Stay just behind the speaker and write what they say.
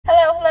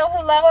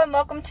Hello and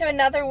welcome to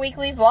another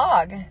weekly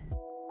vlog.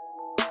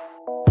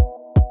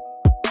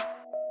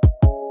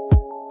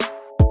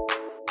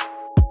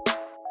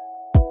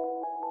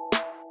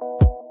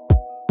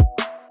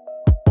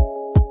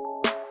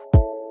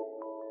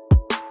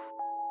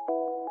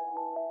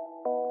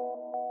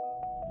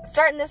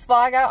 Starting this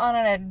vlog out on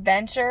an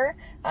adventure.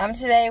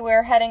 Today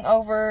we're heading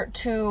over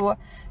to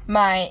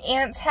my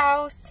aunt's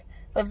house.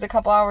 Lives a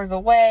couple hours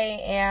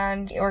away,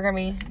 and we're gonna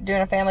be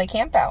doing a family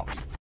camp out.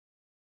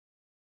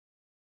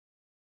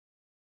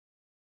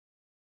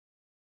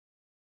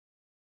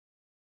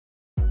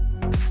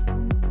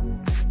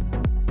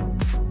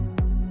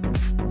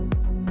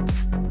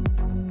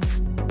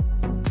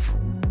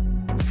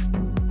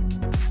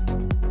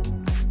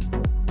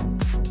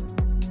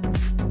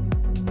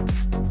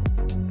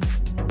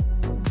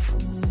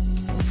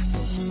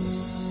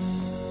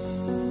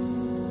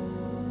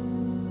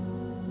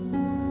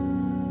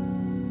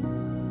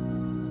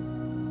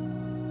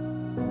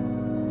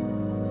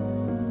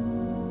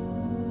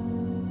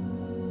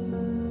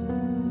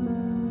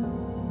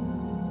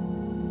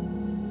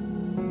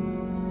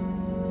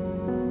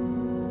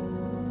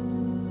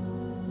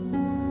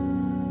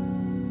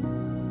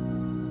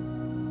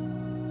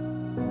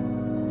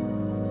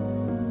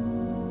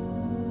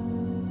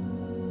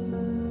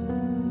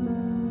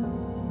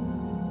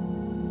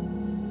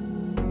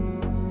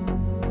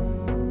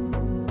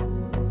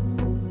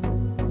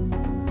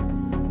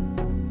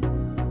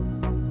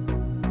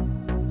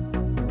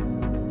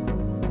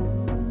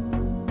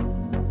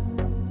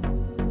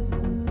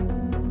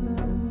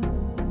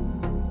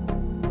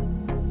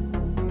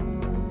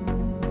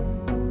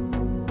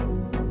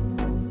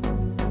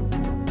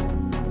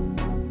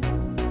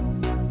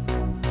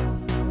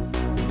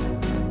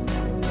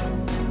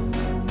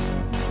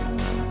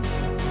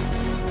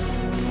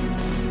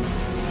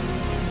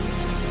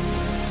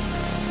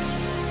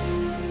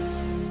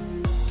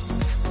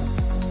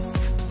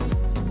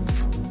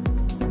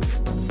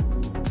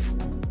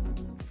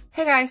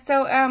 Hey guys,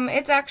 so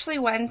it's actually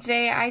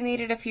Wednesday. I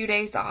needed a few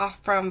days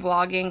off from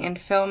vlogging and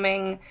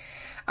filming.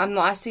 The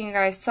last thing you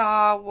guys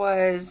saw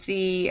was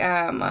the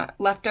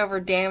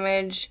leftover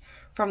damage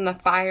from the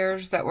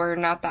fires that were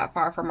not that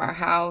far from our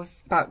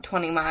house, about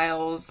 20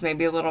 miles,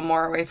 maybe a little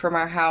more away from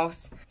our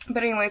house.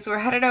 But anyways, we're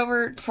headed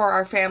over for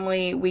our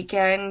family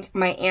weekend.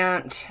 My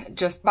aunt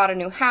just bought a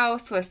new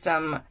house with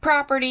some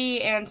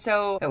property, and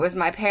so it was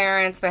my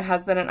parents, my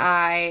husband and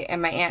I,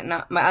 and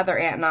my other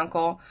aunt and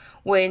uncle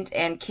went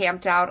and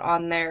camped out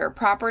on their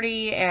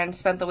property and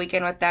spent the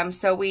weekend with them.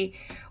 So we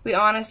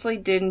honestly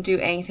didn't do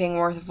anything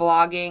worth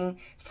vlogging.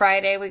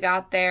 Friday we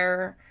got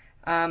there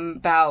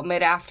about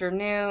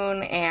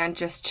mid-afternoon and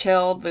just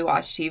chilled. We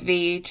watched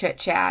TV,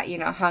 chit-chat, you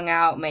know, hung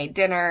out, made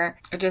dinner.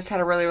 I just had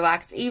a really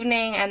relaxed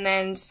evening. And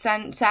then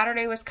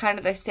Saturday was kind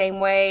of the same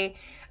way.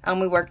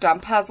 We worked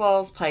on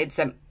puzzles, played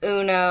some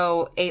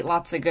Uno, ate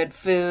lots of good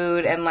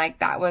food, and like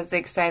that was the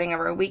exciting of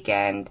our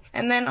weekend.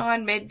 And then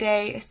on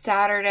midday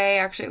Saturday,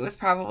 actually it was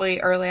probably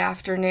early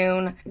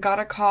afternoon, got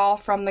a call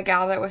from the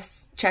gal that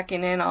was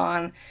checking in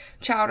on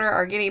Chowder,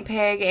 our guinea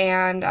pig,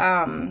 and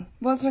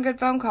wasn't a good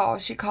phone call.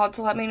 She called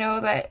to let me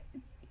know that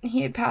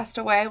he had passed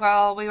away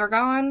while we were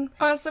gone.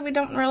 Honestly, we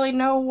don't really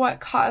know what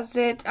caused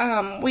it.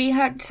 We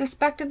had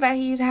suspected that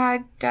he'd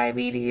had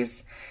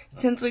diabetes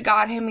since we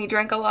got him. He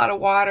drank a lot of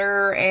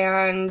water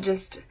and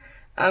just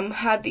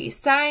had these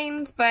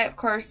signs, but of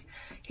course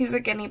he's a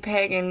guinea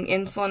pig and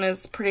insulin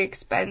is pretty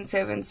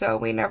expensive, and so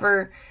we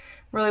never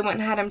really went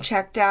and had him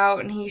checked out,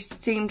 and he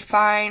seemed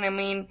fine. I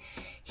mean,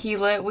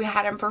 we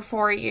had him for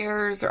 4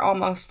 years, or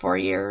almost 4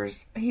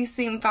 years. He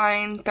seemed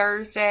fine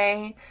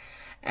Thursday.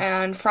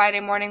 And Friday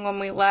morning when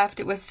we left,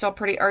 it was still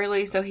pretty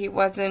early, so he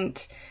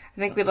wasn't,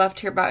 I think we left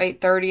here about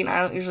 8:30, and I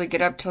don't usually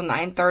get up till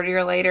 9:30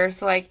 or later,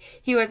 so like,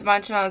 he was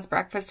munching on his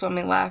breakfast when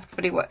we left,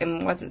 but he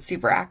wasn't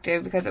super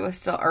active because it was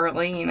still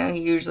early. You know, he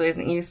usually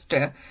isn't used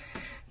to,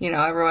 you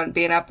know, everyone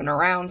being up and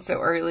around so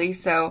early,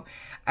 so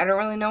I don't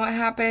really know what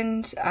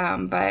happened,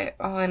 but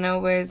all I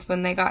know is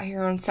when they got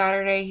here on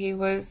Saturday, he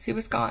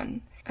was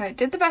gone. I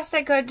did the best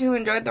I could to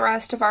enjoy the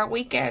rest of our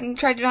weekend.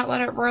 Tried to not let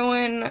it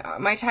ruin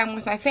my time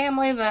with my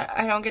family, that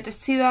I don't get to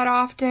see that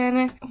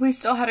often. We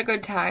still had a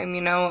good time,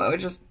 you know. It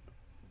just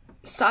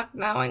sucked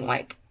knowing,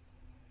 like,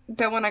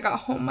 that when I got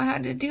home I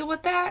had to deal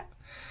with that.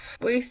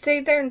 We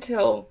stayed there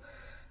until,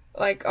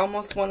 like,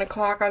 almost 1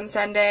 o'clock on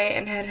Sunday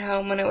and headed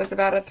home when it was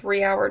about a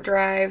 3-hour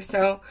drive.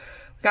 So,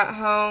 we got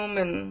home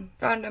and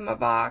found him a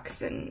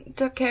box and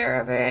took care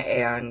of it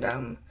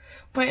and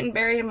went and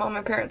buried him on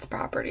my parents'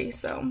 property,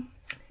 so...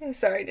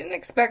 Sorry, I didn't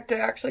expect to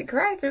actually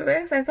cry through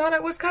this. I thought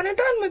I was kind of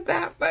done with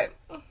that, but...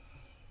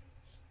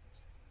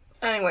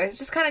 Anyways,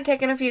 just kind of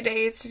taking a few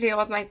days to deal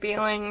with my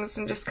feelings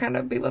and just kind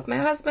of be with my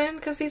husband,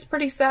 because he's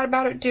pretty sad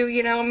about it too,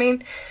 you know. I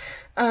mean,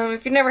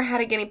 if you've never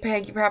had a guinea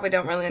pig, you probably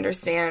don't really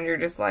understand. You're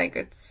just like,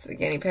 it's a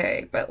guinea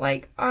pig. But,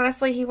 like,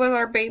 honestly, he was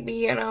our baby,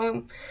 you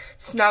know.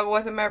 Snuggle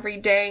with him every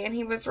day, and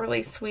he was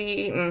really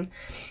sweet, and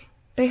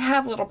they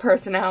have little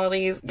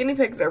personalities. Guinea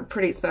pigs are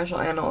pretty special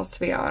animals, to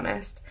be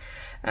honest.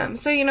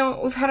 So, you know,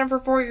 we've had him for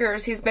 4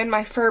 years. He's been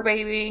my fur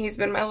baby. He's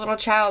been my little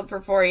child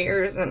for 4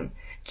 years, and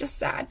just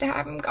sad to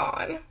have him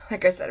gone.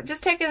 Like I said, I've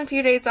just taken a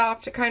few days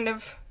off to kind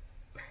of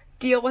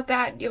deal with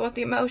that, deal with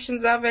the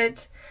emotions of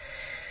it.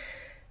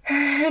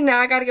 And now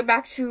I gotta get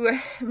back to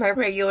my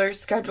regular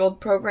scheduled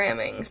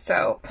programming.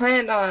 So,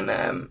 planned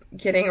on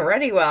getting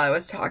ready while I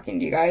was talking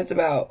to you guys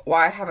about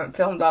why I haven't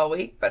filmed all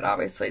week, but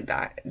obviously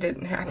that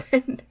didn't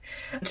happen.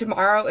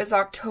 Tomorrow is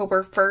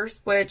October 1st,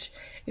 which,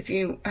 if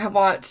you have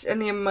watched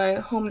any of my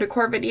home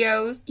decor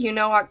videos, you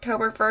know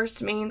October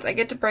 1st means I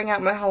get to bring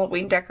out my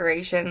Halloween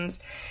decorations.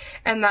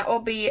 And that will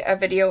be a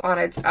video on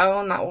its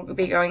own. That will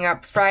be going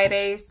up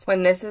Fridays.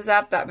 When this is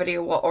up, that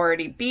video will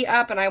already be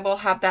up, and I will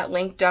have that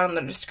link down in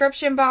the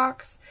description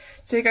box.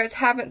 So if you guys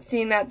haven't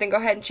seen that, then go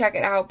ahead and check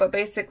it out. But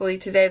basically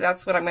today,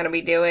 that's what I'm going to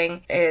be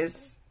doing,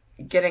 is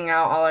getting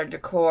out all our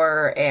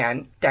decor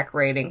and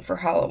decorating for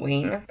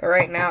Halloween. But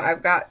right now,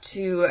 I've got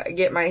to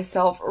get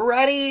myself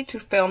ready to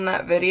film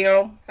that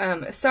video.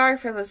 Sorry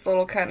for this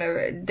little kind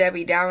of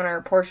Debbie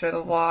Downer portion of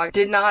the vlog.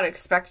 Did not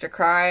expect to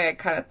cry. I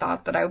kind of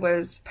thought that I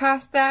was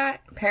past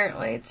that.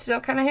 Apparently, it still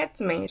kind of hits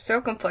me.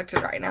 So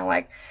conflicted right now.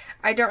 Like,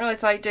 I don't really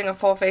feel like doing a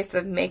full face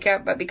of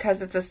makeup, but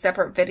because it's a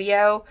separate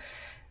video,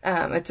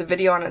 it's a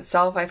video on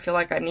itself, I feel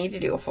like I need to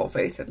do a full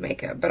face of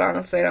makeup. But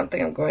honestly, I don't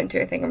think I'm going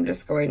to. I think I'm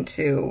just going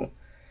to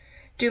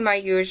do my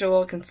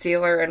usual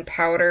concealer and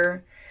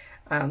powder,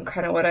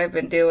 kind of what I've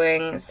been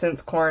doing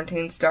since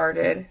quarantine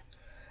started.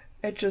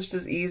 It just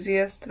is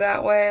easiest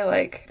that way.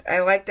 Like, I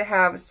like to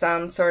have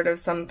some sort of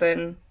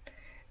something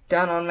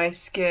done on my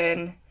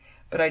skin,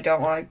 but I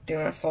don't like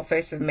doing a full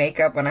face of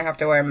makeup when I have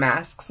to wear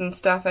masks and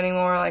stuff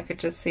anymore. Like, it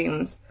just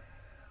seems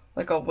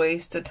like a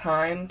waste of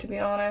time, to be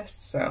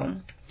honest. So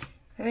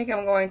I think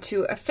I'm going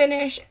to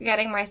finish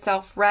getting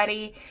myself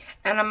ready,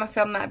 and I'm going to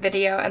film that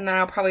video, and then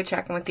I'll probably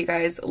check in with you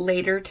guys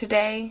later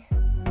today.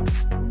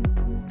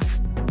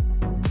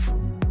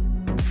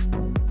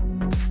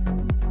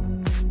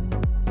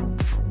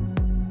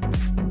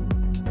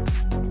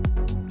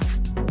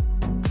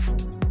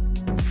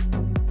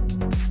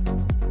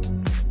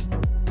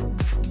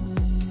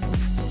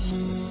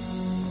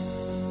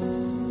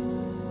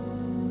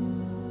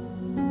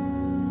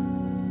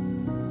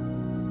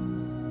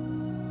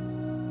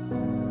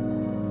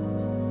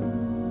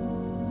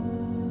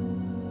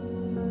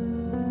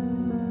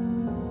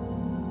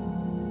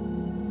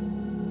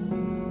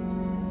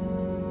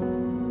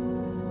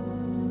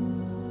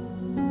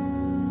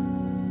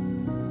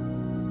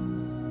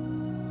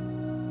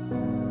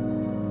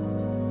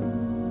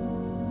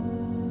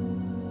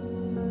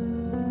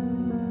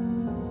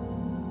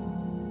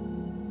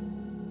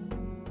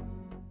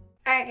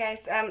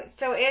 Alright guys,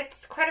 so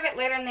it's quite a bit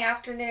later in the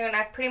afternoon.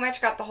 I've pretty much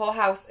got the whole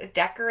house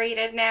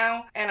decorated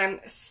now, and I'm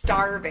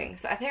starving.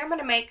 So I think I'm going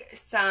to make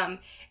some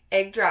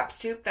egg drop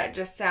soup. That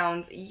just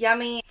sounds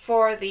yummy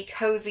for the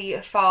cozy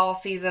fall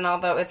season,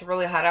 although it's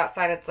really hot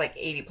outside. It's like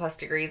 80 plus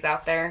degrees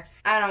out there.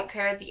 I don't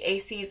care. The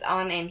AC's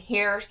on in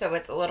here, so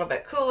it's a little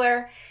bit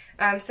cooler.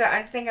 So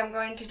I think I'm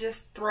going to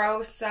just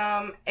throw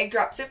some egg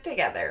drop soup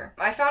together.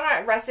 I found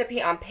a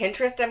recipe on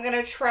Pinterest I'm going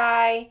to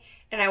try,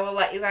 and I will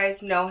let you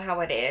guys know how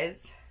it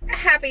is.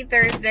 Happy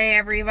Thursday,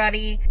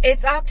 everybody.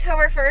 It's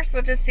October 1st,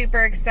 which is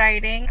super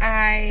exciting.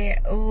 I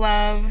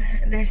love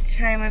this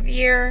time of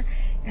year.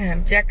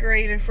 I'm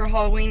decorated for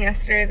Halloween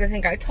yesterday, as I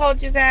think I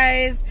told you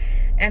guys.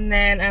 And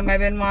then I've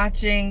been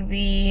watching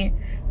the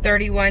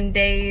 31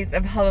 Days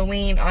of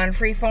Halloween on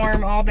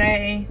Freeform all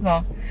day.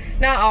 Well,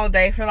 not all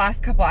day, for the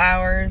last couple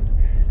hours.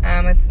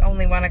 It's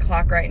only 1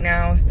 o'clock right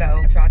now, so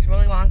I watched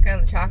Willy Wonka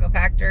and the Chocolate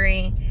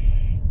Factory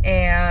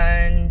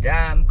and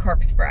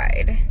Corpse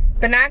Bride.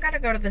 But now I gotta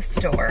go to the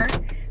store.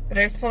 But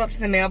I just pulled up to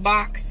the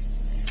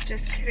mailbox.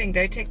 Just kidding,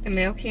 did I take the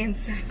mail key and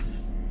stuff?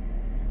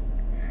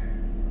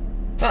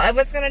 Well, I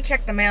was gonna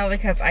check the mail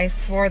because I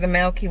swore the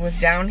mail key was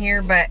down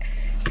here, but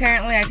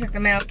apparently I took the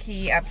mail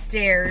key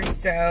upstairs,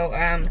 so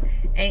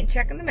ain't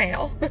checking the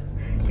mail.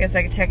 Guess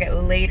I could check it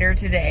later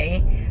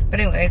today.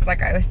 But anyways,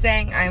 like I was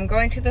saying, I'm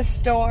going to the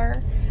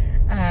store.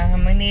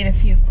 We need a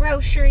few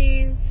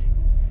groceries.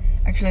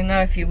 Actually,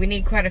 not a few. We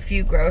need quite a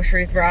few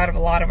groceries. We're out of a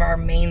lot of our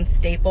main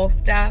staple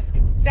stuff.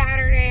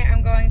 Saturday,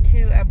 I'm going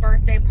to a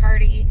birthday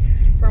party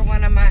for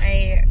one of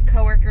my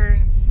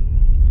coworkers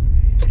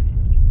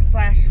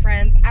slash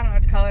friends. I don't know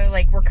what to call it.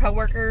 Like, we're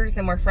coworkers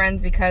and we're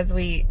friends because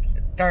we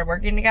started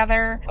working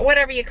together.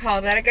 Whatever you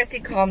call that. I guess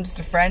you call them just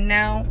a friend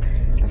now.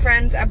 A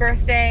friend's a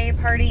birthday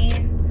party.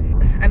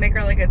 I make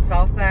really good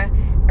salsa.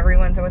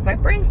 Everyone's always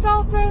like, bring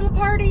salsa to the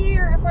party,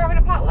 or if we're having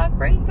a potluck,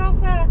 bring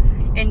salsa.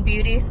 In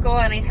beauty school,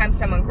 anytime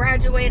someone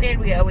graduated,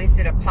 we always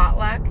did a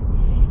potluck,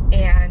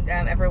 and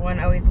everyone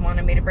always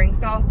wanted me to bring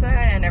salsa,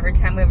 and every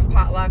time we have a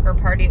potluck or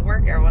party at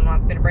work, everyone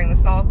wants me to bring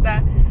the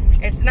salsa.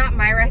 It's not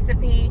my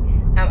recipe.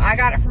 I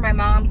got it from my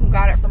mom, who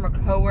got it from a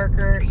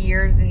coworker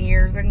years and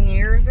years and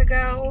years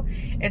ago.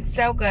 It's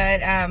so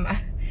good.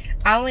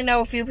 I only know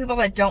a few people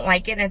that don't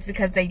like it, and it's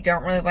because they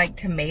don't really like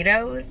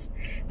tomatoes.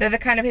 They're the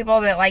kind of people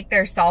that like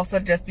their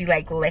salsa just be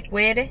like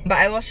liquid. But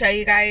I will show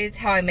you guys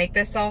how I make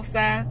this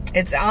salsa.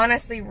 It's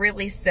honestly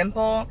really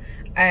simple.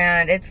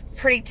 And it's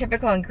pretty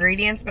typical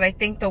ingredients, but I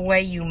think the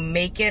way you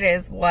make it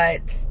is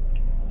what,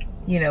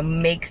 you know,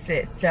 makes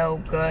it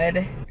so good.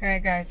 All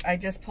right, guys, I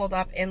just pulled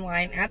up in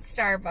line at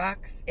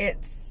Starbucks.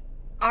 It's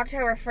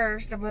October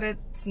 1st, but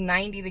it's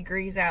 90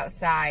 degrees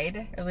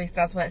outside. At least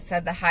that's what it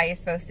said the high is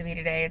supposed to be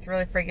today. It's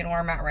really freaking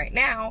warm out right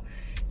now.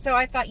 So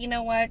I thought, you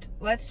know what?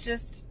 Let's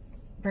just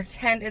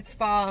pretend it's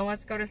fall and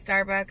let's go to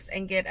Starbucks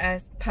and get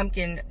a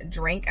pumpkin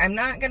drink. I'm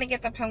not going to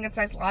get the pumpkin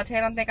spice latte.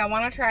 I don't think. I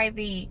want to try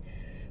the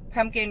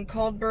pumpkin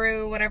cold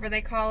brew, whatever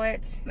they call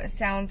it. It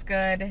sounds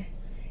good.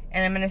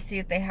 And I'm going to see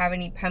if they have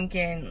any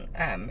pumpkin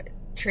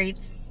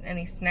treats,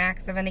 any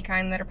snacks of any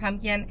kind that are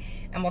pumpkin.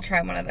 And we'll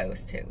try one of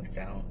those too.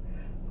 So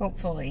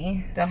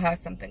hopefully they'll have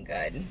something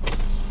good.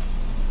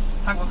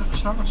 Hi, welcome to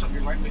Starbucks. I'll be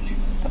right with you.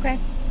 Okay.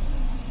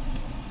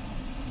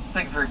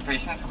 Thank you for your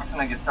patience. What can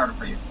I get started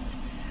for you?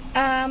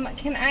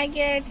 Can I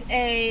get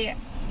a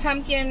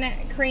pumpkin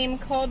cream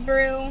cold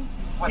brew?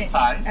 What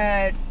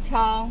size?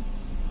 Tall.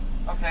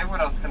 Okay, what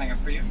else can I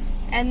get for you?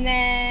 And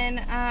then,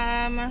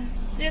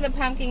 let's do the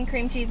pumpkin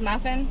cream cheese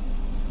muffin.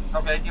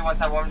 Okay, do you want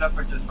that warmed up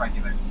or just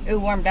regular? Ooh,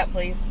 warmed up,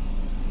 please.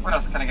 What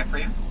else can I get for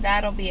you?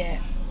 That'll be it.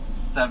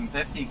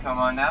 $7.50, come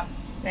on now.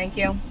 Thank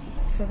you.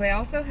 So they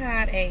also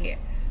had a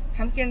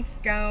pumpkin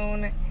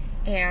scone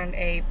and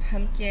a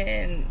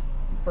pumpkin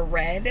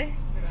bread,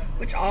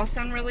 which all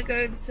sound really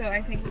good. So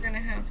I think we're gonna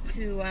have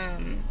to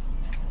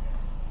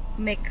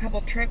make a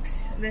couple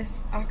trips this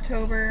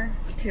October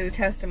to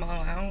test them all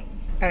out.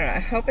 I don't know, I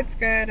hope it's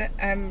good.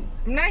 I'm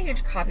not a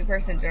huge coffee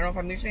person in general. If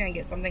I'm usually gonna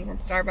get something from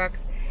Starbucks,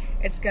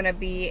 it's gonna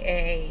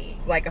be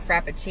like a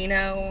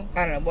Frappuccino.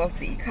 I don't know, we'll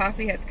see.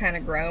 Coffee has kind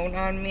of grown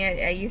on me.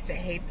 I used to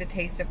hate the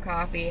taste of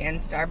coffee,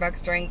 and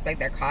Starbucks drinks, like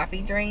their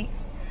coffee drinks,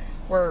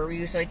 were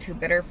usually too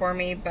bitter for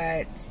me,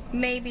 but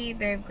maybe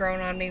they've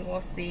grown on me.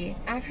 We'll see.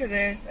 After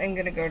this, I'm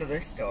gonna go to the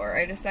store.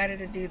 I decided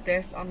to do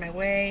this on my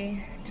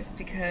way just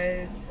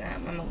because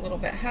I'm a little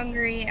bit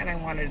hungry and I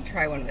wanted to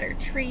try one of their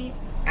treats.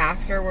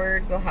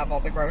 Afterwards, they'll have all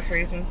the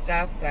groceries and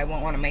stuff, so I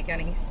won't want to make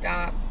any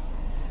stops.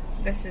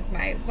 So this is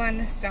my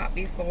one stop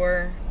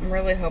before. I'm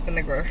really hoping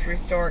the grocery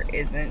store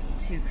isn't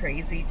too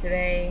crazy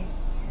today,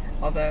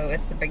 although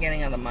it's the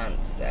beginning of the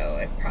month, so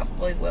it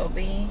probably will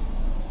be.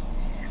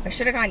 I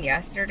should have gone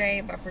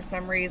yesterday, but for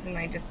some reason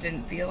I just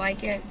didn't feel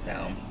like it,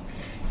 so.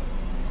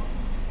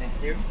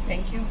 Thank you.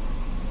 Thank you.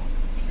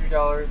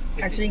 $2.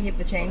 Actually, keep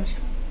the change.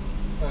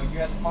 So you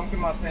had the pumpkin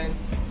muffin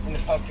and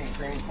the pumpkin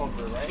cream cold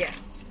brew, right? Yes.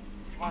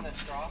 You want a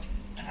straw?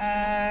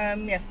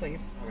 Yes, please.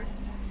 Okay.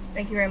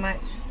 Thank you very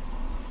much.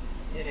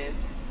 It is.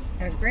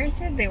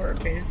 Granted, they were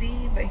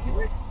busy, but he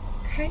was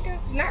kind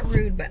of, not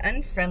rude, but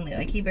unfriendly.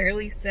 Like, he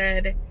barely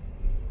said,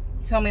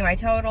 told me my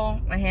total,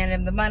 I handed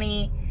him the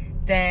money,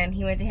 then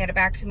he went to hand it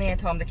back to me. I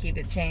told him to keep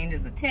the change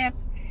as a tip.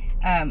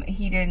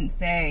 He didn't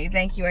say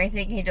thank you or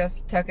anything. He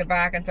just took it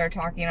back and started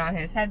talking on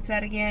his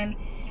headset again.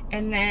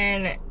 And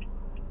then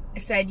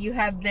said, you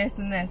have this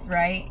and this,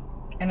 right?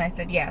 And I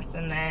said, yes.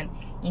 And then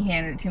he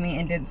handed it to me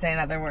and didn't say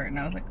another word. And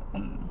I was like,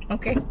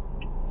 okay.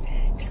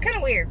 Just kind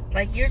of weird.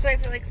 Like, usually I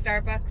feel like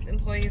Starbucks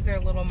employees are a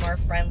little more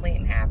friendly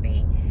and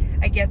happy.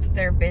 I get that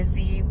they're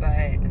busy, but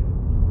I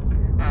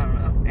don't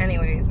know.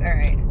 Anyways, all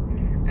right.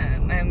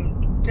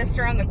 I'm just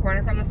around the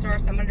corner from the store,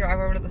 so I'm going to drive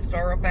over to the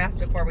store real fast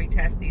before we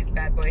test these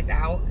bad boys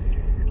out.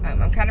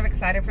 I'm kind of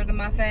excited for the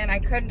muffin. I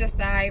couldn't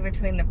decide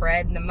between the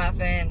bread and the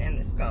muffin and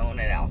the scone.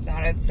 It all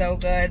sounded so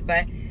good,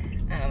 but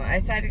I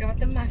decided to go with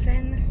the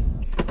muffin.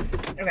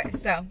 Okay,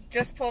 so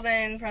just pulled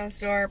in from the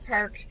store,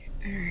 parked.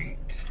 All right,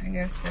 I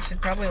guess I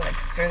should probably like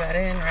stir that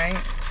in, right?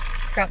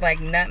 It's got like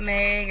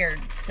nutmeg or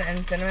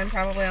cinnamon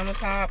probably on the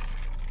top.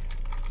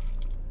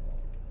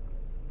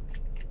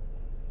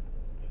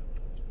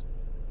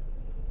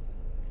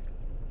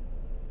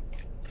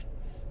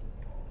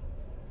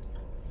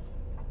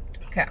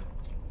 Okay.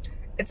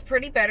 It's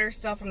pretty bitter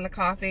still from the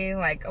coffee,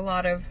 like a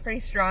lot of pretty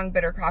strong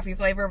bitter coffee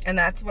flavor, and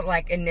that's what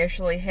like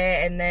initially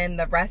hit, and then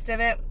the rest of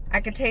it, I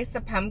could taste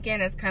the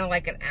pumpkin as kind of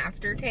like an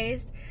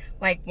aftertaste.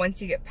 Like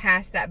once you get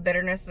past that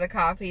bitterness of the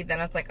coffee, then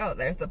it's like, oh,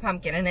 there's the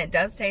pumpkin, and it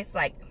does taste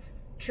like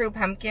true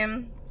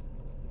pumpkin.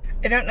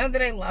 I don't know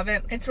that I love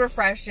it. It's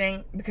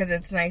refreshing because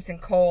it's nice and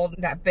cold.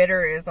 That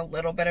bitter is a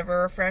little bit of a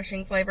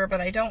refreshing flavor,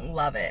 but I don't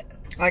love it.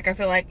 Like, I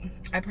feel like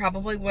I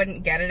probably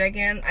wouldn't get it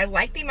again. I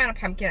like the amount of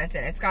pumpkin that's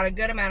in it. It's got a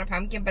good amount of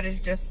pumpkin, but it's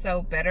just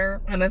so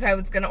bitter. If I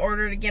was going to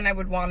order it again, I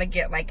would want to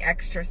get like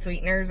extra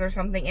sweeteners or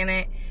something in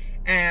it.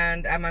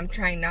 And I'm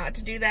trying not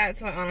to do that,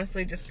 so I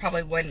honestly just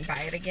probably wouldn't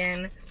buy it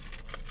again.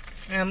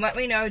 Let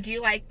me know, do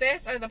you like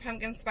this or the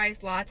pumpkin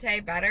spice latte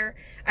better?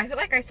 I feel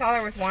like I saw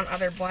there was one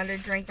other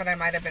blended drink, but I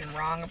might have been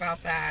wrong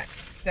about that.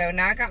 So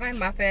now I got my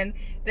muffin.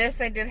 This,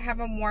 I did have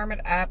them warm it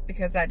up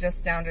because that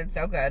just sounded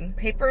so good.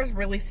 Paper is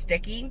really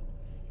sticky.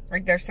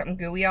 Like there's something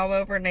gooey all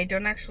over, and I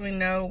don't actually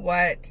know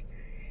what,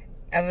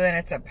 other than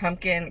it's a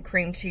pumpkin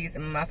cream cheese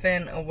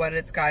muffin, or what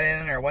it's got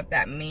in it or what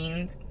that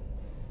means.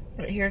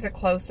 But here's a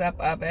close-up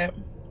of it.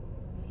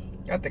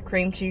 Got the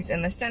cream cheese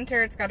in the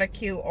center. It's got a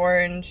cute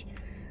orange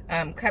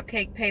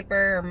cupcake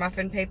paper or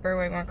muffin paper,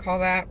 what you want to call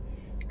that.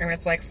 and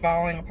it's like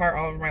falling apart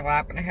all over my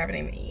lap, and I haven't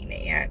even eaten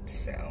it yet.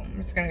 So I'm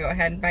just gonna go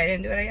ahead and bite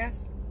into it, I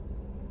guess.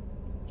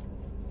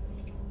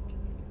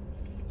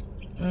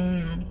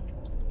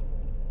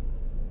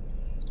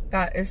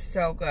 That is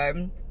so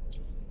good.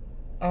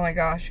 Oh my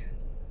gosh.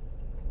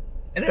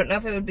 I don't know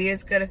if it would be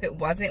as good if it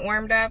wasn't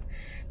warmed up,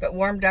 but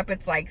warmed up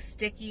it's like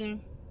sticky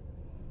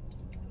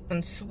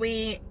and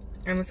sweet,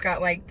 and it's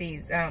got like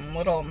these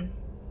little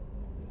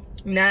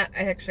nut,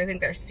 I actually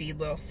think they're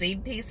little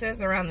seed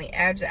pieces around the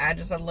edge that add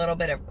just a little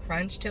bit of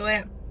crunch to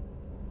it.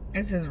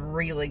 This is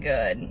really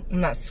good.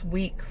 And that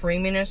sweet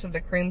creaminess of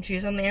the cream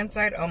cheese on the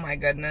inside, oh my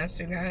goodness,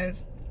 you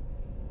guys.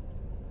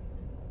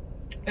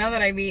 Now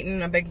that I've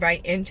eaten a big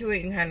bite into it,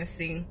 you can kind of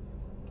see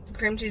the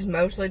cream cheese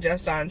mostly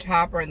just on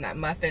top or in that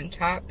muffin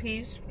top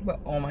piece. But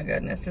oh my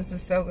goodness, this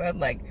is so good.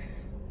 Like,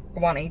 I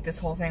want to eat this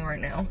whole thing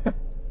right now. I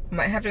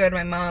might have to go to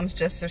my mom's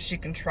just so she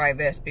can try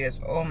this because,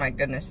 oh my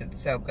goodness,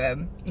 it's so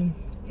good.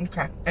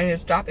 Okay, I need to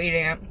stop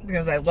eating it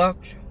because I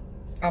looked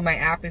on my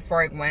app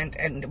before I went,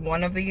 and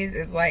one of these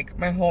is like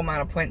my whole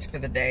amount of points for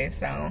the day.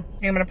 So I'm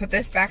going to put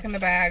this back in the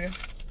bag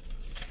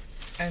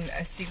and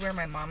see where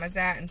my mom is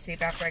at, and see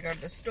if after I go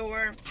to the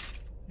store,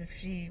 if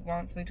she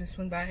wants me to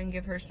swing by and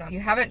give her some. If you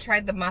haven't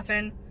tried the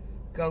muffin,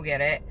 go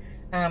get it.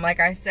 Like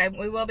I said,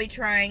 we will be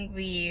trying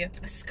the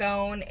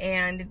scone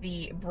and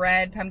the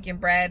bread, pumpkin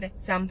bread,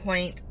 at some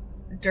point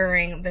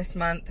during this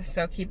month,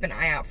 so keep an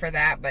eye out for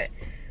that. But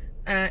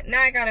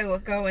now I gotta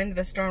go into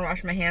the store and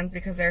wash my hands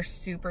because they're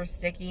super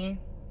sticky,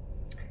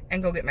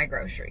 and go get my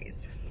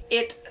groceries.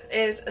 It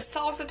is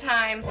salsa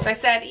time. So I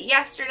said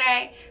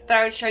yesterday that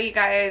I would show you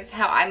guys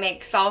how I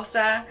make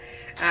salsa.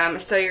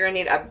 So you're gonna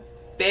need a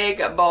big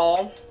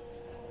bowl.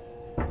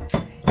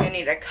 You're gonna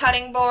need a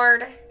cutting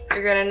board.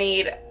 You're gonna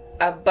need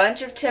a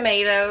bunch of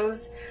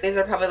tomatoes. These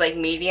are probably like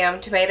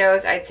medium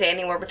tomatoes. I'd say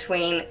anywhere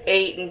between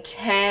 8 and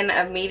 10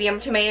 of medium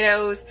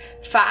tomatoes.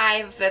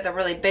 5 they're the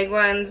really big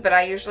ones, but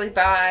I usually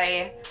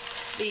buy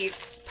these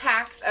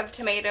packs of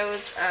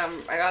tomatoes.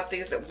 I got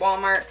these at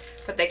Walmart,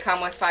 but they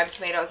come with 5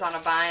 tomatoes on a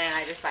vine, and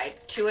I just buy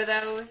 2 of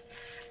those.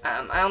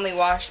 I only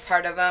washed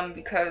part of them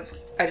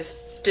because I just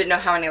didn't know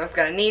how many I was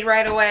gonna need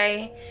right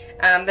away.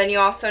 Then you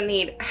also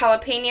need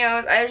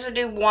jalapenos. I usually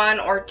do 1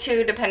 or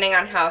 2 depending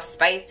on how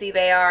spicy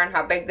they are and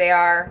how big they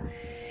are.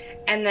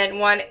 And then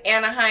 1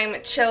 Anaheim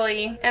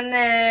chili. And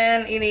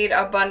then you need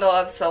a bundle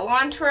of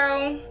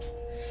cilantro.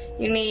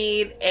 You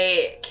need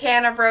a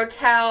can of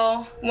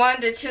Rotel.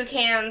 1 to 2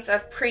 cans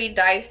of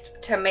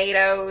pre-diced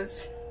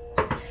tomatoes.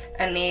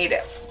 I need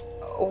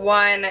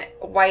 1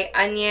 white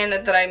onion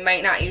that I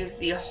might not use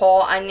the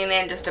whole onion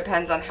in, just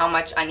depends on how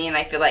much onion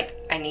I feel like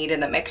I need in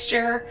the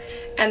mixture.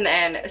 And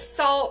then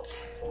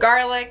salt,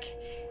 garlic,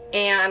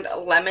 and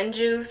lemon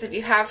juice. If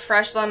you have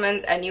fresh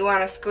lemons and you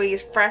want to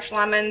squeeze fresh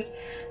lemons,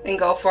 then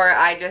go for it.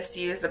 I just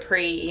use the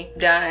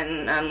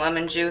pre-done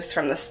lemon juice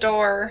from the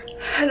store.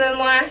 And then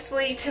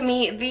lastly, to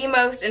me, the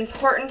most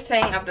important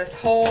thing of this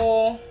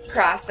whole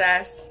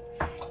process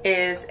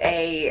is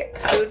a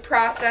food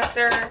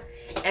processor,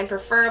 and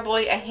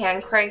preferably a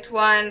hand cranked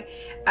one.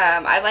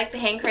 I like the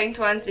hand cranked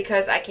ones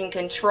because I can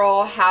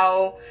control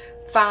how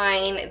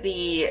fine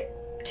the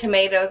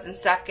tomatoes and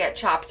stuff get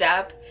chopped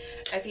up.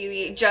 If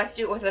you just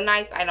do it with a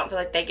knife, I don't feel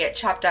like they get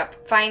chopped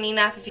up fine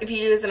enough. If you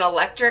use an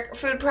electric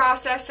food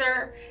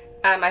processor,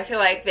 I feel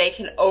like they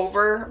can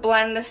over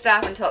blend the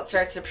stuff until it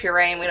starts to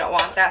puree, and we don't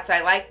want that. So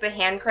I like the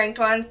hand cranked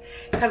ones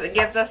because it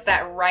gives us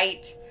that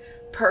right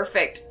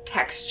perfect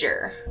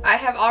texture. I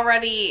have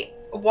already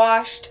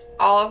washed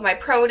all of my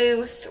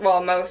produce,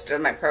 well, most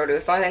of my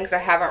produce. The only things I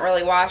haven't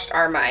really washed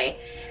are my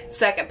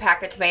second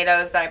pack of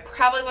tomatoes that I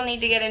probably will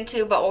need to get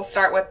into, but we'll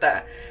start with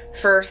the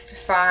first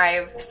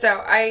 5. So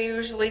I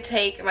usually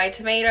take my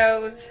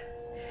tomatoes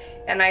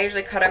and I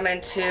usually cut them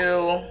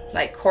into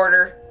like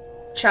quarter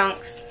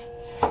chunks,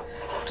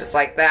 just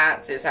like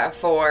that. So you just have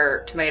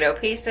 4 tomato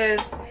pieces,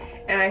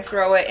 and I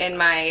throw it in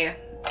my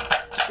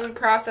food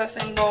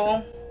processing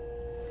bowl.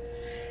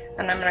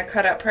 And I'm going to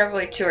cut up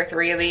probably 2 or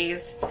 3 of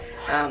these.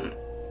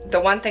 The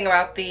one thing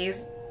about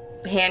these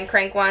hand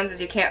crank ones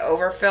is you can't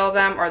overfill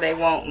them or they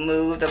won't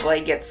move. The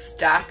blade gets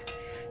stuck.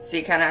 So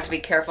you kind of have to be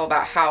careful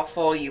about how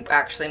full you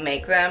actually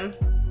make them.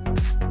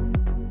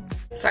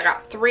 So I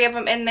got 3 of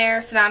them in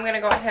there. So now I'm going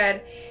to go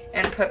ahead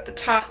and put the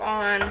top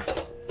on.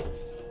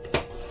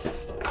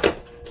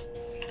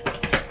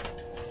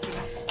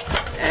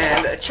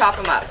 And chop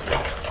them up.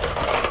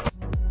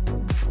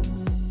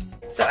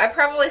 So I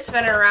probably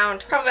spin it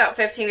around probably about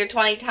 15 to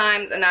 20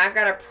 times, and I've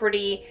got a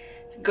pretty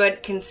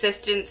good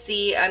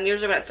consistency.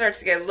 Usually when it starts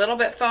to get a little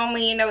bit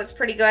foamy, you know it's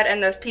pretty good,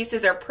 and those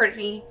pieces are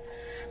pretty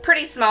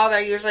small. They're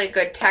usually a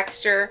good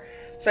texture.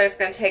 So I'm just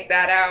going to take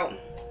that out,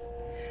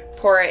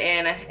 pour it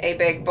in a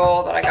big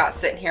bowl that I got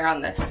sitting here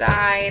on this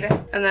side,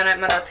 and then I'm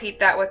going to repeat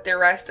that with the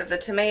rest of the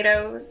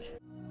tomatoes.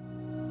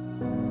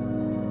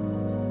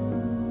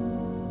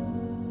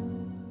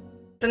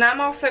 So now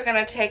I'm also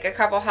going to take a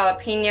couple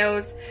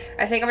jalapenos.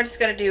 I think I'm just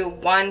going to do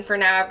one for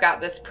now. I've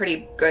got this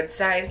pretty good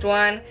sized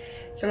one.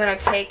 So I'm going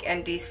to take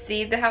and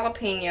de-seed the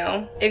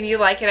jalapeno. If you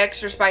like it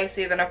extra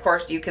spicy, then of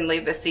course you can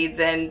leave the seeds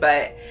in,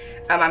 but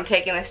I'm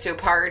taking this to a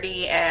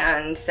party,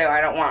 and so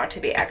I don't want it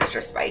to be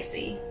extra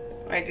spicy.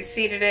 I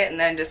de-seeded it and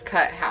then just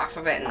cut half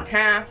of it in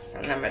half,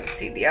 and then I'm going to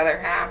de-seed the other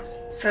half.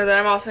 So then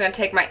I'm also going to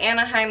take my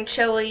Anaheim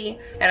chili,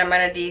 and I'm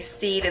going to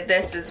de-seed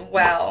this as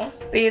well.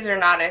 These are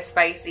not as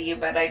spicy,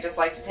 but I just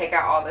like to take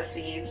out all the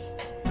seeds.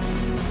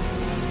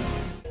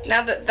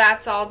 Now that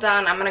that's all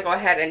done, I'm going to go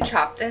ahead and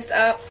chop this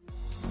up.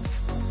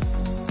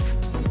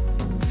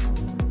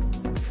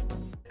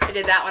 I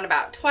did that one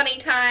about 20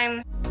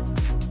 times.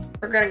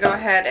 We're going to go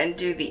ahead and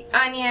do the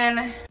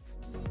onion.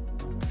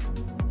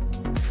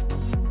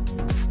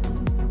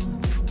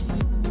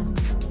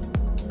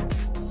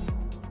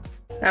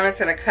 I'm just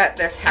going to cut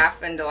this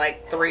half into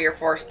like 3 or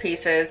 4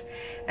 pieces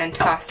and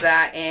toss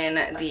that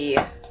in the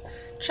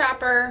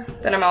chopper.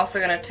 Then I'm also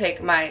going to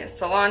take my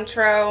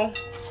cilantro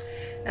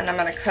and I'm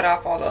going to cut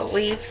off all the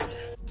leaves.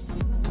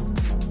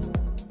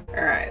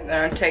 Alright,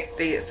 then I'm going to take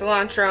the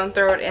cilantro and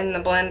throw it in the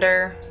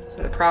blender,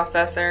 the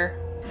processor.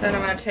 Then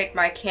I'm going to take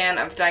my can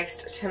of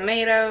diced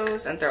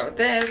tomatoes and throw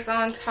this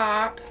on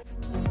top.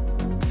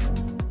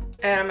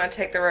 And I'm going to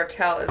take the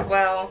rotel as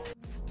well.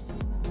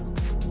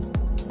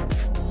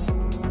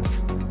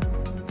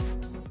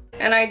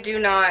 And I do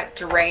not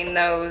drain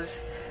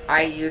those.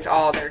 I use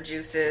all their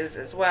juices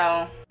as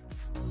well.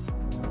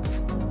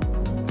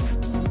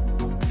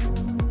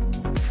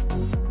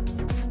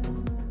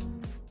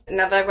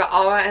 Now that I've got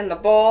all that in the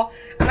bowl,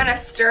 I'm going to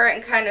stir it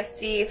and kind of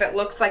see if it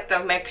looks like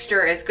the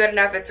mixture is good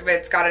enough, if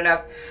it's got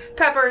enough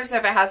peppers,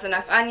 if it has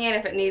enough onion,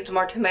 if it needs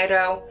more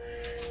tomato.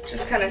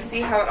 Just kind of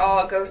see how it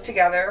all goes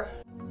together.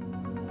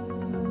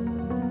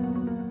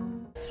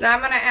 So now I'm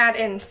going to add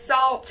in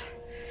salt.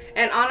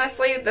 And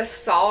honestly, the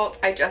salt,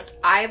 I just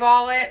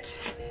eyeball it.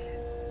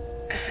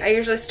 I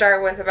usually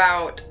start with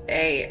about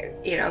a,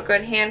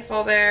 good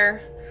handful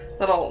there.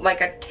 Little,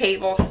 like a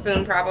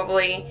tablespoon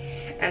probably.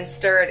 And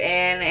stir it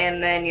in,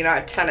 and then,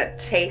 kind of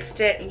taste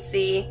it and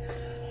see.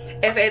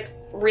 If it's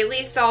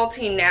really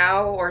salty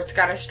now, or it's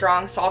got a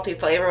strong salty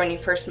flavor when you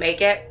first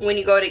make it, when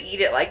you go to eat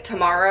it like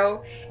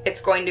tomorrow, it's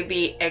going to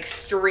be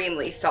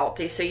extremely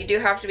salty. So you do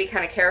have to be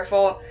kind of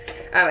careful.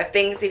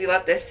 If you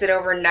let this sit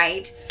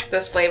overnight,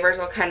 those flavors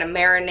will kind of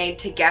marinate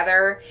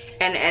together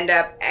and end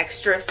up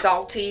extra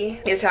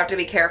salty. You just have to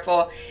be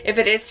careful. If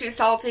it is too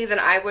salty, then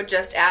I would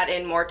just add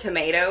in more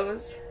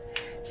tomatoes.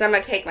 So I'm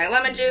going to take my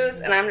lemon juice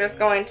and I'm just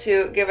going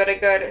to give it a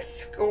good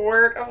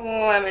squirt of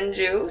lemon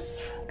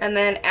juice. And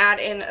then add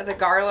in the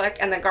garlic.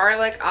 And the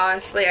garlic,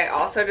 honestly, I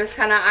also just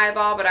kind of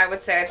eyeball, but I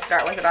would say I'd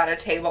start with about a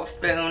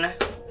tablespoon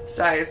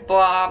size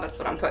blob. That's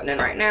what I'm putting in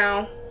right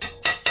now.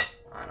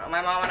 I don't know,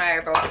 my mom and I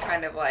are both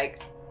kind of like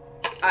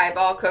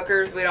eyeball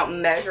cookers. We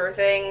don't measure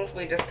things.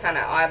 We just kind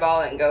of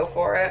eyeball it and go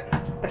for it.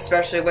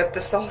 Especially with the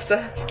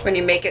salsa. When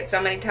you make it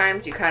so many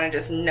times, you kind of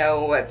just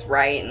know what's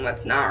right and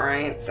what's not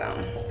right. So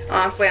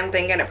honestly, I'm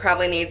thinking it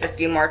probably needs a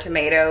few more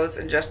tomatoes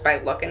just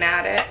by looking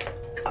at it.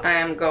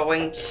 I'm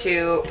going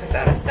to put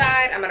that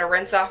aside. I'm going to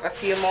rinse off a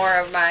few more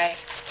of my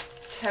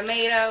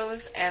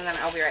tomatoes and then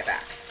I'll be right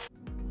back.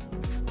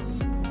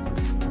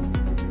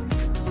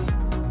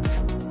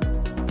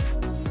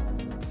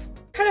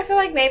 Kind of feel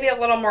like maybe a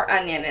little more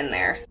onion in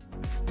there.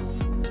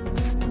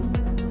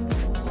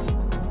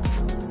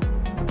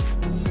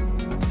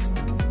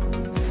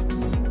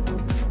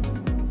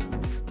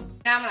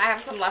 Now I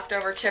have some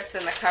leftover chips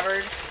in the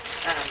cupboard.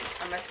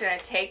 I'm just going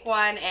to take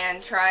one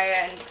and try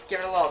it and give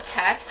it a little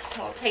test, a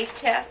little taste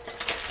test.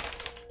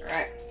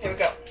 Alright, here we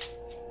go.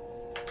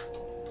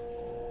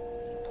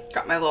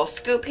 Got my little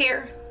scoop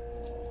here.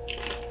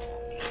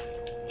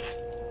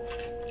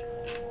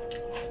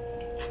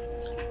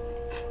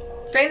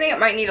 If anything, it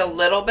might need a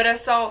little bit of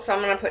salt, so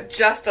I'm going to put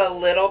just a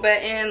little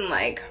bit in,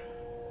 like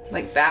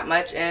that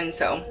much in,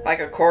 so like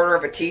a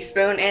 1/4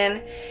 teaspoon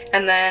in.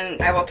 And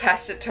then I will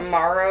test it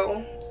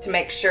tomorrow to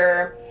make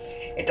sure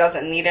it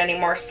doesn't need any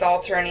more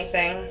salt or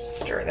anything.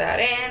 Stir that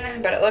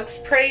in, but it looks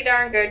pretty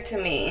darn good to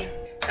me.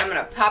 I'm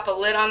gonna pop a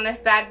lid on this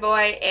bad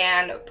boy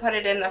and put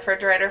it in the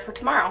refrigerator for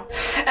tomorrow.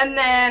 And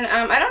then,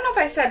 I don't know if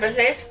I said, but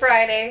today's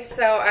Friday,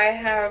 so I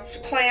have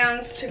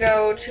plans to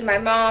go to my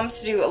mom's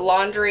to do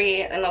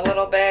laundry in a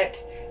little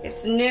bit.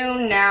 It's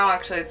noon now,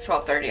 actually it's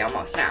 12:30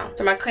 almost now. So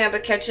I'm gonna clean up the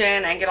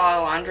kitchen and get all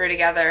the laundry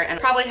together and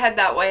probably head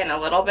that way in a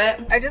little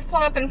bit. I just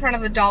pulled up in front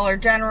of the Dollar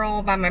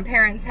General by my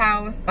parents'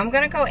 house. I'm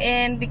gonna go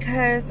in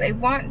because I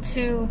want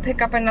to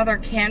pick up another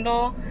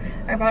candle.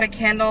 I bought a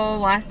candle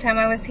last time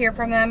I was here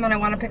from them and I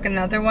want to pick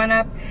another one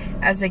up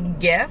as a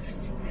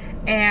gift.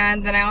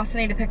 And then I also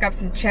need to pick up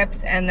some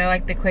chips, and they're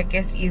like the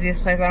quickest,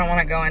 easiest place. I don't want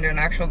to go into an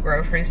actual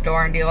grocery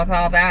store and deal with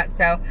all that.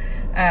 So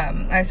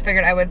I just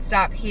figured I would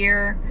stop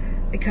here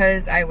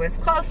because I was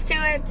close to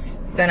it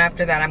Then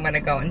after that, I'm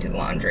gonna go and do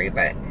laundry,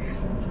 but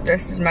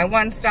this is my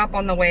one stop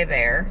on the way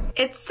there.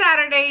 It's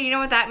Saturday, you know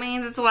what that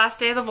means. It's the last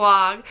day of the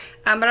vlog.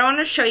 But I want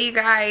to show you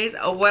guys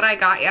what I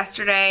got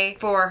yesterday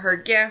for her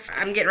gift.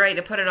 I'm getting ready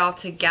to put it all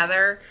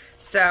together.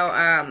 So,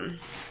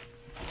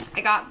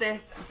 I got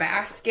this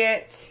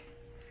basket.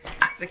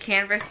 It's a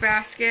canvas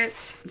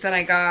basket that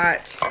I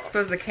got. This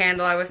was the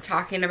candle I was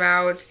talking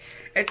about.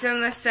 It's in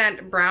the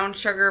scent Brown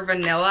Sugar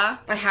Vanilla.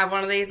 I have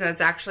one of these and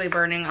it's actually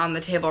burning on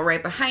the table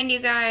right behind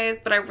you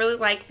guys. But I really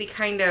like the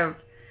kind of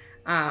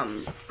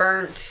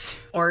burnt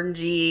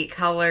orangey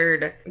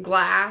colored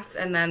glass,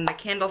 and then the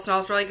candle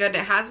smells really good.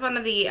 It has one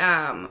of the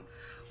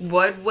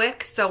wood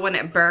wicks, so when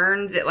it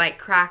burns it like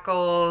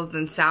crackles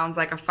and sounds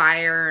like a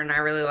fire, and I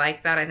really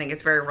like that. I think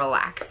it's very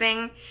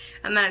relaxing.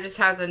 And then it just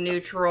has a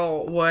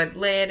neutral wood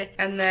lid.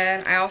 And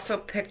then I also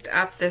picked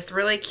up this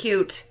really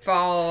cute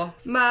fall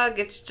mug.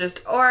 It's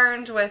just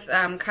orange with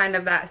kind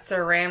of that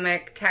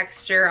ceramic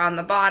texture on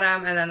the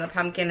bottom, and then the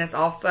pumpkin is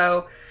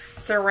also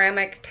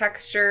ceramic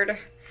textured.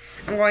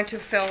 I'm going to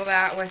fill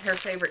that with her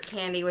favorite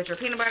candy, which are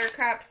peanut butter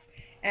cups.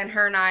 And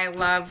her and I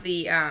love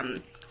the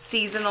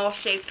seasonal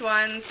shaped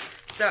ones.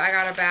 So I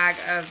got a bag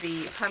of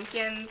the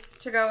pumpkins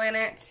to go in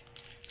it.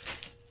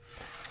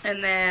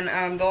 And then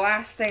the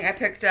last thing I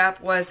picked up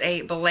was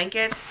a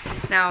blanket.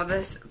 Now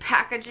this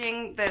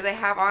packaging that they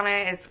have on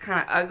it is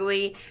kind of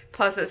ugly.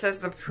 Plus it says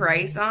the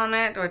price on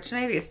it, which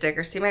maybe a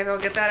sticker, so maybe I'll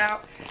get that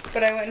out.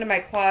 But I went into my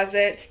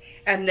closet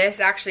and this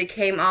actually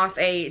came off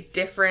a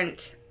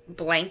different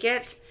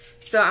blanket.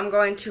 So I'm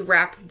going to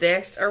wrap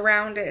this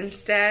around it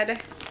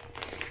instead.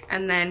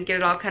 And then get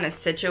it all kind of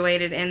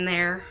situated in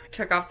there.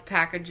 Took off the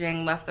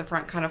packaging, left the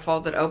front kind of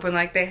folded open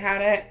like they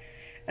had it.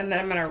 And then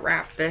I'm going to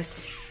wrap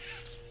this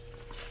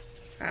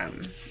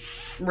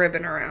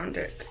ribbon around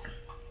it.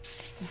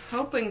 I'm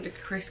hoping to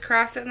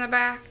crisscross it in the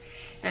back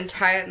and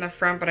tie it in the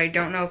front, but I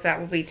don't know if that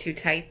will be too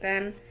tight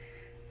then.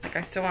 Like,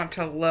 I still want it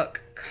to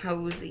look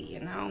cozy, you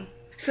know.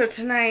 So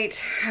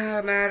tonight,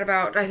 I'm at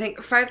about, I think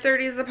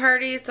 5:30 is the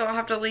party, so I'll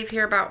have to leave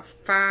here about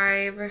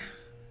 5.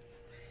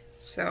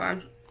 So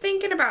I'm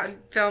thinking about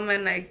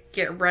filming a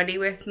get ready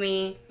with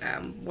me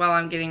while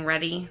I'm getting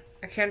ready.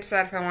 I can't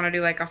decide if I want to do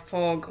like a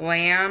full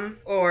glam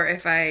or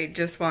if I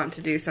just want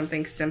to do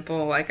something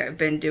simple like I've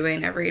been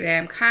doing every day.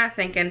 I'm kind of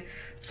thinking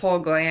full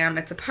glam.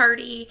 It's a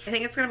party. I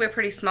think it's going to be a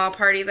pretty small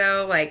party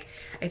though. Like,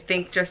 I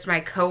think just my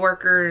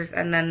coworkers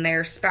and then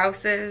their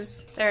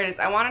spouses. There it is.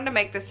 I wanted to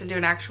make this into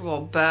an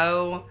actual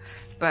bow,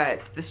 but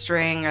the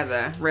string or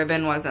the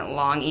ribbon wasn't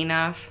long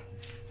enough.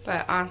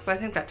 But honestly, I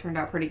think that turned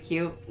out pretty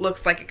cute.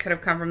 Looks like it could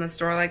have come from the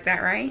store like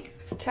that, right?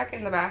 Tuck it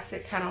in the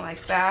basket kind of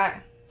like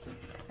that.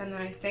 And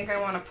then I think I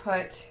want to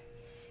put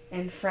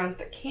in front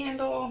the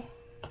candle.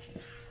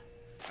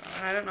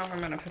 I don't know if I'm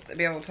going to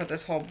be able to put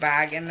this whole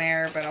bag in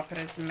there, but I'll put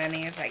as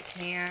many as I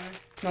can. It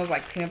smells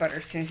like peanut butter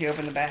as soon as you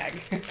open the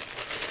bag.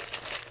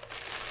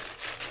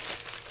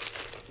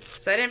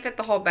 So I didn't fit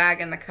the whole bag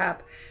in the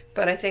cup,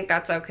 but I think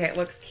that's okay. It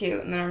looks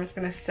cute. And then I'm just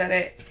going to set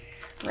it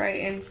right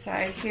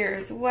inside here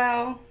as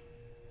well.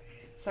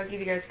 So I'll give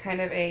you guys kind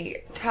of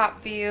a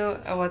top view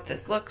of what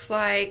this looks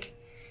like.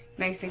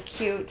 Nice and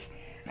cute.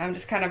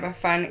 Just kind of a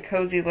fun,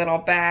 cozy little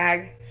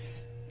bag.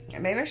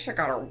 Maybe I should have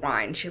got her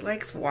wine. She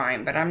likes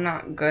wine, but I'm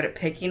not good at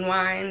picking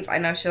wines. I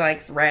know she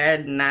likes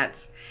red, and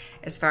that's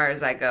as far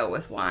as I go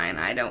with wine.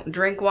 I don't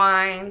drink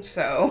wine,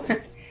 so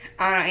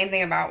I don't know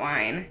anything about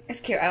wine.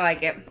 It's cute. I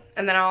like it.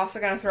 And then I'm also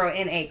going to throw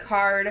in a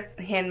card,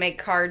 handmade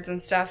cards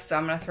and stuff, so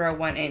I'm going to throw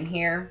one in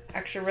here. I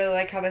actually really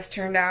like how this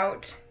turned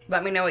out.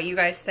 Let me know what you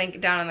guys think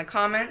down in the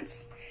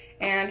comments.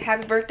 And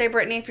happy birthday,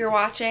 Brittany, if you're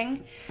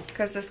watching,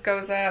 because this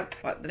goes up,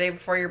 what, the day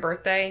before your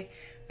birthday,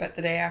 but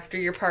the day after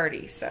your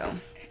party, so.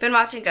 Been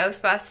watching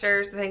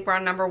Ghostbusters. I think we're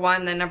on number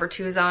 1, then number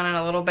 2 is on in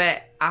a little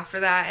bit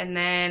after that, and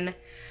then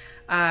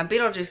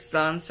Beetlejuice is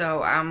on,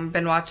 so I've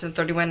been watching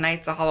 31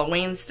 Nights of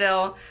Halloween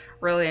still.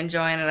 Really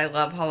enjoying it. I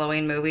love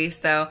Halloween movies,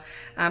 so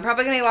I'm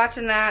probably going to be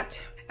watching that.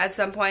 At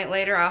some point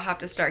later, I'll have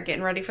to start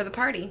getting ready for the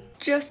party.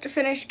 Just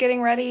finished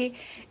getting ready,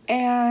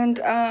 and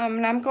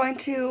I'm going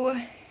to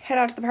head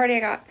out to the party.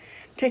 I got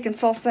taken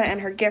salsa and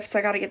her gift, so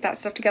I got to get that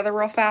stuff together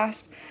real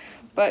fast.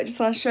 But I just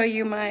want to show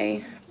you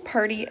my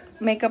party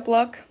makeup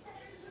look.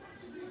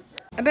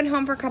 I've been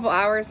home for a couple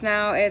hours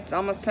now. It's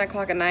almost 10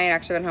 o'clock at night.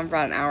 Actually, I've been home for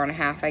about an hour and a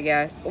half, I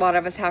guess. A lot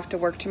of us have to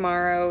work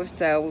tomorrow,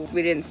 so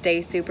we didn't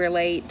stay super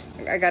late.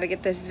 I got to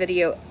get this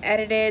video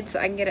edited so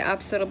I can get it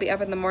up so it'll be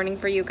up in the morning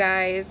for you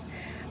guys.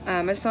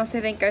 I just want to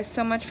say thank you guys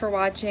so much for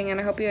watching, and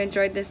I hope you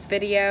enjoyed this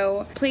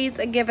video. Please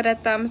give it a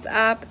thumbs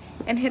up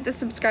and hit the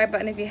subscribe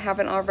button if you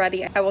haven't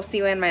already. I will see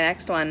you in my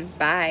next one.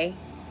 Bye.